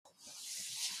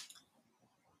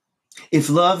If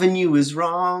loving you is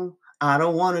wrong, I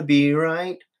don't want to be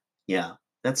right. Yeah,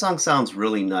 that song sounds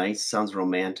really nice, sounds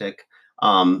romantic.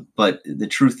 But the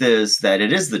truth is that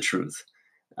it is the truth.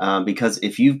 Because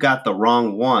if you've got the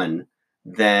wrong one,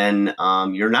 then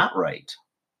you're not right.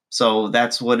 So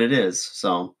that's what it is.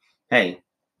 So, hey,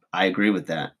 I agree with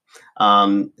that.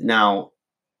 Now,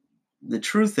 the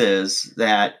truth is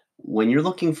that when you're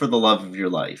looking for the love of your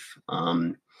life,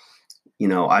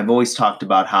 I've always talked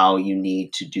about how you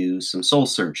need to do some soul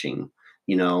searching.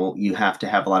 You have to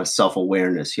have a lot of self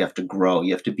awareness. You have to grow.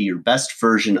 You have to be your best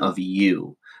version of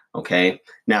you. Okay.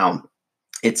 Now,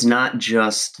 it's not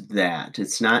just that.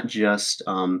 It's not just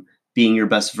being your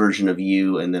best version of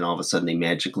you and then all of a sudden they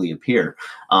magically appear.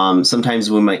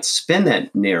 Sometimes we might spin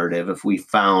that narrative if we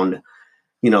found,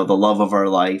 the love of our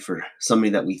life or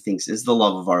somebody that we think is the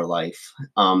love of our life.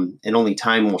 And only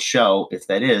time will show if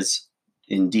that is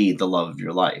indeed the love of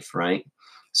your life, right?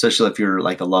 Especially if you're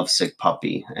like a lovesick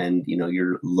puppy and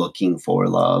you're looking for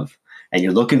love and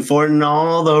you're looking for it in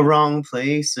all the wrong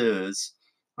places.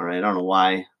 All right, I don't know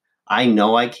why. I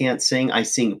know I can't sing. I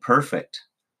sing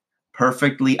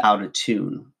perfectly out of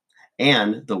tune.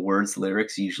 And the words,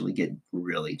 lyrics usually get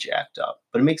really jacked up,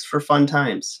 but it makes for fun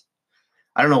times.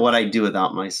 I don't know what I'd do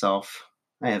without myself.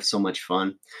 I have so much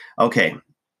fun. Okay,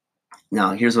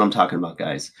 now here's what I'm talking about,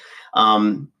 guys.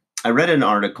 I read an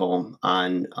article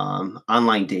on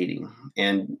online dating,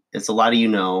 and it's a lot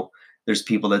of there's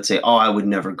people that say, "Oh, I would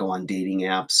never go on dating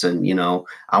apps," and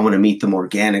I want to meet them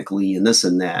organically, and this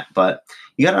and that. But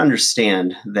you got to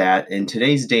understand that in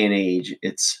today's day and age,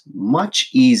 it's much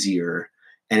easier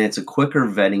and it's a quicker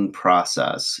vetting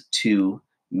process to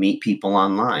meet people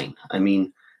online. I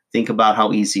mean, think about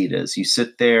how easy it is. You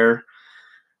sit there.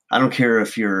 I don't care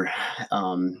if you're,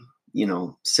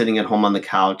 sitting at home on the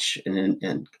couch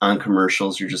and on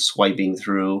commercials, you're just swiping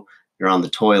through, you're on the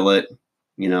toilet,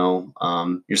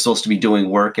 you're supposed to be doing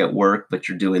work at work, but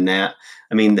you're doing that.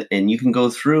 I mean, and you can go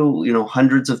through,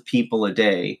 hundreds of people a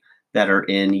day that are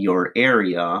in your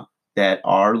area that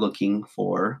are looking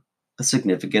for a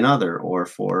significant other or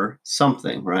for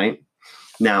something, right?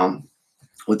 Now,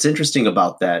 what's interesting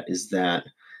about that is that,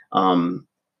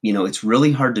 it's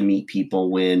really hard to meet people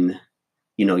when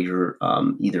you're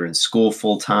either in school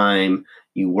full time,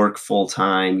 you work full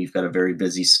time, you've got a very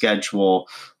busy schedule,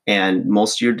 and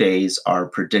most of your days are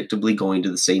predictably going to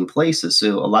the same places.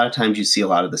 So a lot of times you see a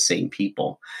lot of the same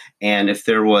people. And if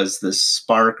there was this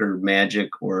spark or magic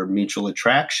or mutual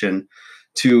attraction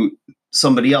to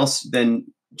somebody else, then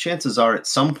chances are at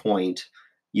some point,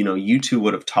 you two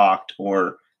would have talked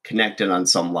or connected on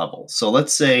some level. So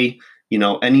let's say,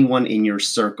 anyone in your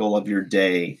circle of your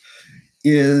day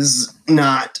is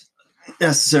not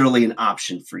necessarily an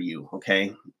option for you.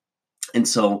 Okay. And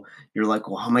so you're like,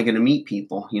 well, how am I going to meet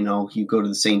people? You go to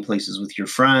the same places with your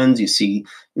friends, you see,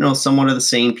 somewhat of the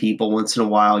same people. Once in a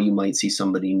while, you might see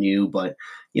somebody new, but,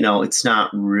 it's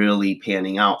not really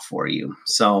panning out for you.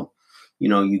 So,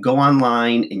 you go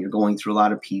online and you're going through a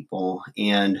lot of people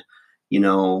and,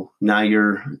 now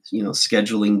you're,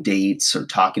 scheduling dates or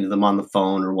talking to them on the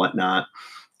phone or whatnot.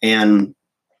 And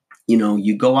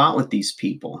you go out with these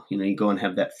people, you go and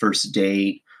have that first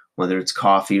date, whether it's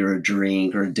coffee or a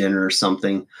drink or a dinner or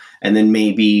something, and then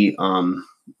maybe,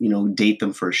 date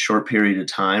them for a short period of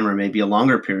time or maybe a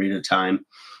longer period of time.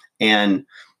 And,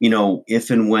 if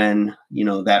and when,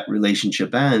 that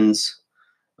relationship ends,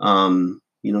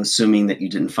 assuming that you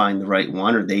didn't find the right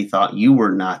one or they thought you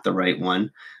were not the right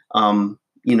one,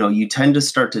 you tend to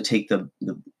start to take the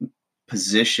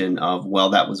position of, well,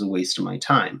 that was a waste of my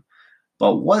time.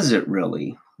 But was it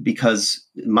really? Because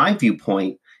my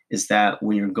viewpoint is that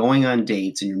when you're going on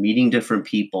dates and you're meeting different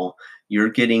people,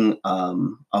 you're getting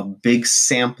a big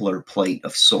sampler plate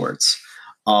of sorts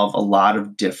of a lot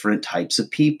of different types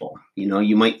of people.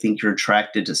 You might think you're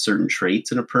attracted to certain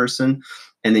traits in a person,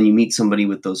 and then you meet somebody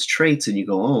with those traits and you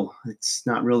go, oh, it's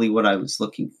not really what I was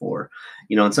looking for.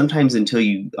 And sometimes until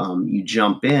you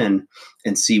jump in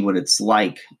and see what it's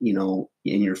like, in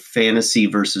your fantasy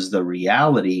versus the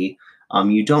reality,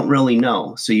 you don't really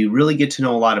know. So you really get to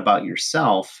know a lot about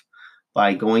yourself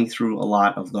by going through a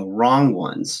lot of the wrong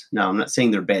ones. Now, I'm not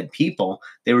saying they're bad people.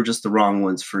 They were just the wrong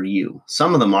ones for you.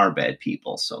 Some of them are bad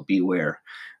people, so beware.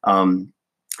 And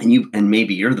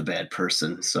maybe you're the bad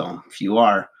person. So if you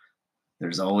are,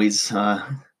 there's always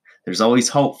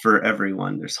hope for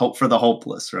everyone. There's hope for the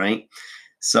hopeless, right?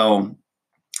 So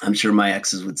I'm sure my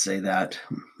exes would say that,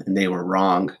 and they were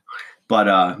wrong.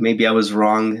 But maybe I was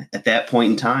wrong at that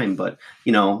point in time. But,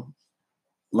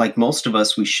 like most of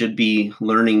us, we should be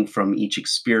learning from each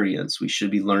experience. We should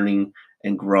be learning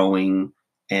and growing.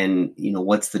 And,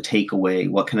 what's the takeaway?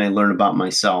 What can I learn about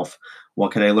myself?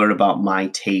 What can I learn about my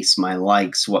tastes, my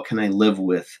likes? What can I live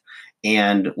with?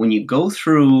 And when you go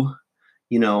through,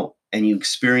 and you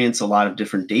experience a lot of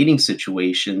different dating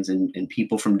situations and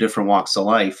people from different walks of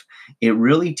life, it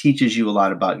really teaches you a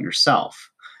lot about yourself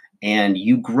and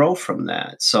you grow from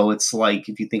that. So it's like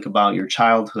if you think about your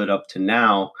childhood up to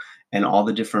now and all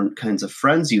the different kinds of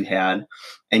friends you had,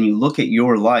 and you look at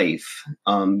your life,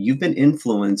 you've been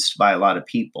influenced by a lot of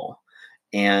people.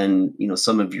 And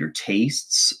some of your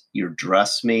tastes, your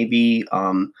dress, maybe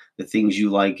the things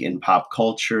you like in pop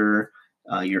culture,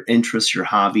 your interests, your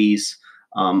hobbies.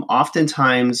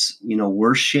 Oftentimes,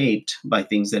 we're shaped by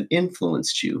things that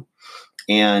influenced you,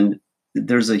 and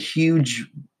there's a huge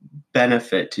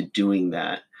benefit to doing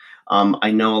that.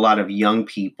 I know a lot of young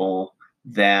people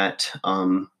that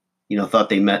thought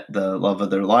they met the love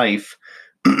of their life,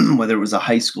 whether it was a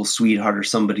high school sweetheart or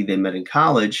somebody they met in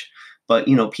college. But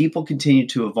people continue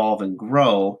to evolve and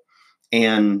grow,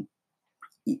 and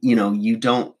you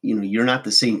don't, you're not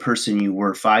the same person you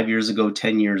were 5 years ago,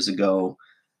 10 years ago,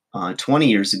 20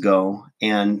 years ago.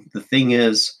 And the thing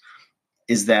is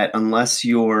that unless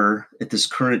you're at this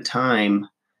current time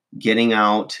getting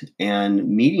out and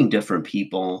meeting different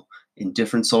people in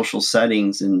different social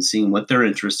settings and seeing what their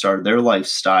interests are, their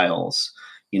lifestyles.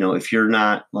 If you're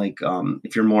not like,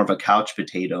 if you're more of a couch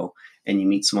potato and you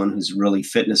meet someone who's really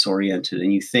fitness oriented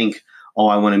and you think, oh,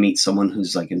 I want to meet someone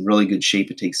who's like in really good shape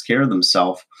and takes care of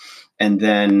themselves. And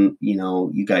then,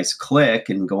 you guys click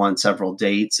and go on several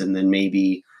dates, and then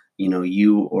maybe,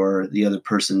 you or the other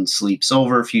person sleeps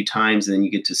over a few times, and then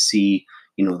you get to see,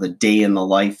 the day in the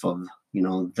life of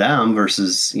them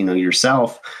versus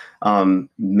yourself.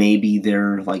 Maybe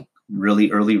they're like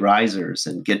really early risers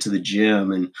and get to the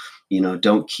gym and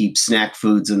don't keep snack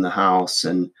foods in the house,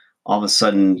 and all of a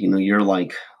sudden you're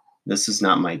like, this is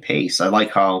not my pace. I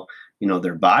like how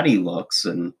their body looks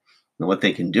and what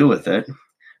they can do with it,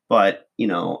 but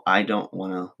I don't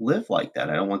want to live like that.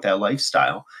 I don't want that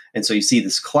lifestyle. And so you see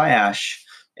this clash,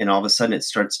 and all of a sudden it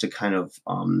starts to kind of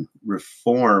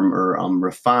reform or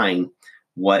refine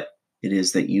what it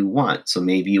is that you want. So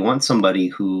maybe you want somebody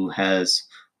who has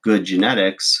good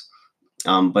genetics,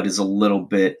 but is a little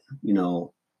bit,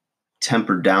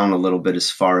 tempered down a little bit as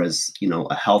far as,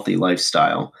 a healthy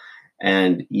lifestyle,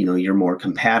 and, you're more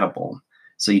compatible.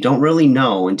 So you don't really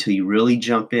know until you really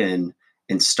jump in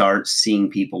and start seeing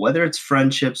people, whether it's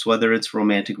friendships, whether it's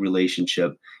romantic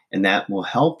relationship, and that will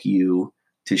help you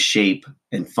to shape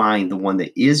and find the one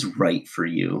that is right for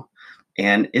you.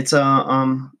 And it's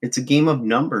a game of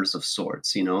numbers of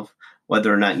sorts,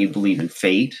 whether or not you believe in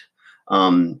fate.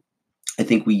 um I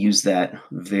think we use that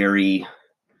very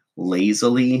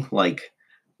lazily, like,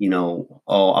 oh,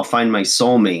 I'll find my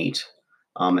soulmate,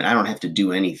 and I don't have to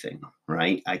do anything,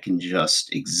 right? I can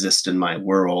just exist in my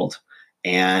world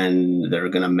and they're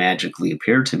going to magically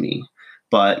appear to me.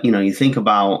 But, you think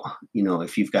about,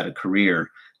 if you've got a career,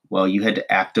 well, you had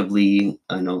to actively,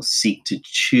 seek to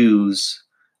choose,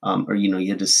 or, you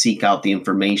had to seek out the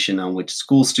information on which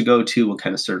schools to go to, what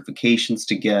kind of certifications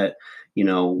to get,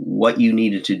 what you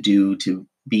needed to do to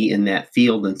be in that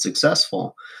field and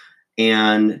successful.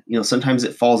 And sometimes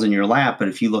it falls in your lap, but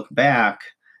if you look back,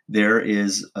 there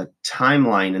is a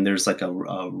timeline and there's like a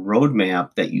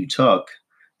roadmap that you took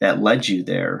that led you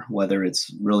there, whether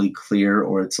it's really clear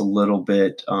or it's a little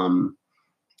bit,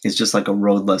 it's just like a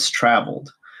road less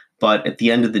traveled. But at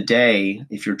the end of the day,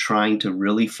 if you're trying to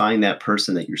really find that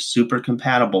person that you're super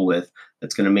compatible with,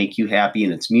 that's going to make you happy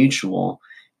and it's mutual,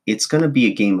 it's going to be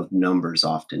a game of numbers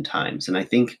oftentimes. And I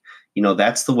think,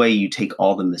 that's the way you take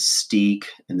all the mystique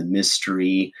and the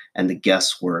mystery and the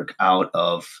guesswork out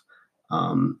of,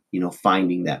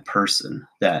 finding that person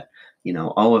that,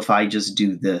 oh, if I just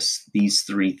do these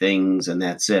three things and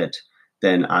that's it,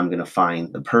 then I'm going to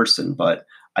find the person. But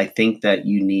I think that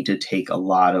you need to take a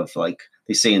lot of, like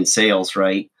they say in sales,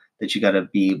 right? That you got to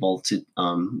be able to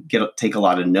take a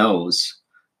lot of no's,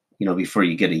 before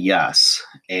you get a yes.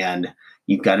 And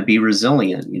you've got to be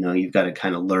resilient. You've got to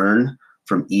kind of learn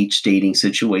from each dating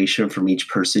situation, from each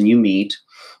person you meet.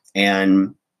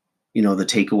 And, the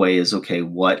takeaway is, okay,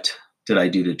 what did I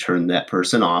do to turn that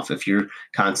person off? If you're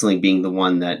constantly being the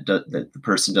one that the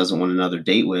person doesn't want another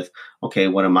date with, okay,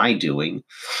 what am I doing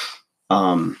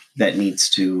that needs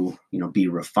to, be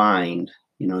refined,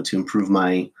 to improve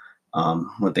my,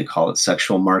 what they call it,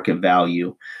 sexual market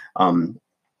value. And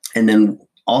then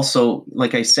also,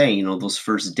 like I say, those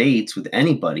first dates with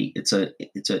anybody, it's an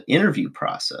interview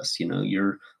process.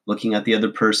 You're looking at the other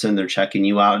person, they're checking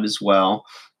you out as well,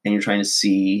 and you're trying to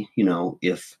see,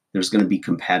 if there's going to be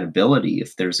compatibility,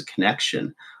 if there's a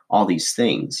connection, all these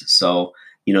things. So,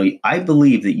 I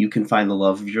believe that you can find the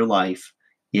love of your life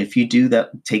if you do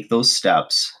that, take those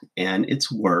steps, and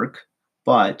it's work,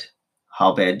 but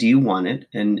how bad do you want it?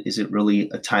 And is it really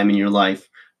a time in your life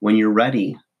when you're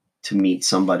ready to meet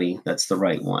somebody that's the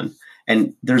right one?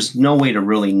 And there's no way to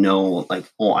really know, like,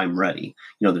 oh, I'm ready.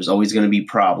 There's always going to be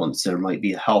problems. There might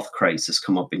be a health crisis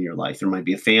come up in your life. There might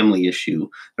be a family issue.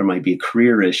 There might be a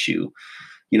career issue.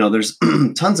 There's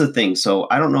tons of things. So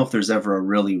I don't know if there's ever a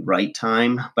really right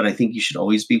time, but I think you should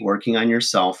always be working on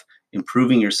yourself,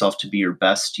 improving yourself to be your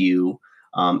best you,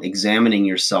 examining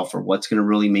yourself for what's going to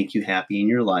really make you happy in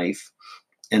your life,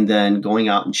 and then going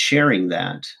out and sharing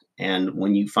that. And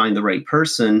when you find the right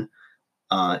person,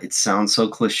 it sounds so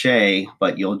cliche,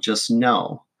 but you'll just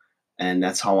know. And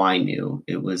that's how I knew.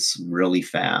 It was really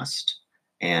fast.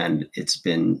 And it's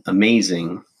been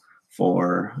amazing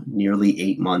for nearly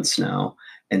 8 months now.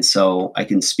 And so I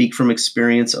can speak from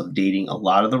experience of dating a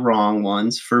lot of the wrong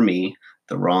ones for me,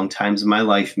 the wrong times in my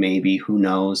life, maybe, who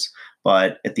knows.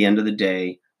 But at the end of the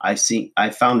day, I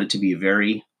found it to be a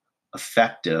very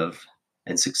effective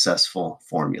and successful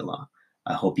formula.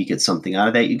 I hope you get something out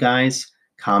of that, you guys.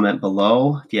 Comment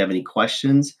below if you have any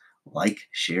questions. Like,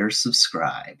 share,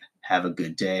 subscribe. Have a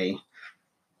good day.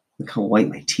 Look how white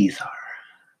my teeth are.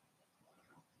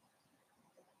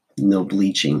 No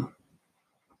bleaching.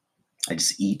 I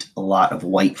just eat a lot of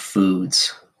white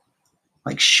foods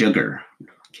like sugar.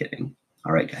 Kidding.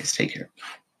 All right, guys, take care.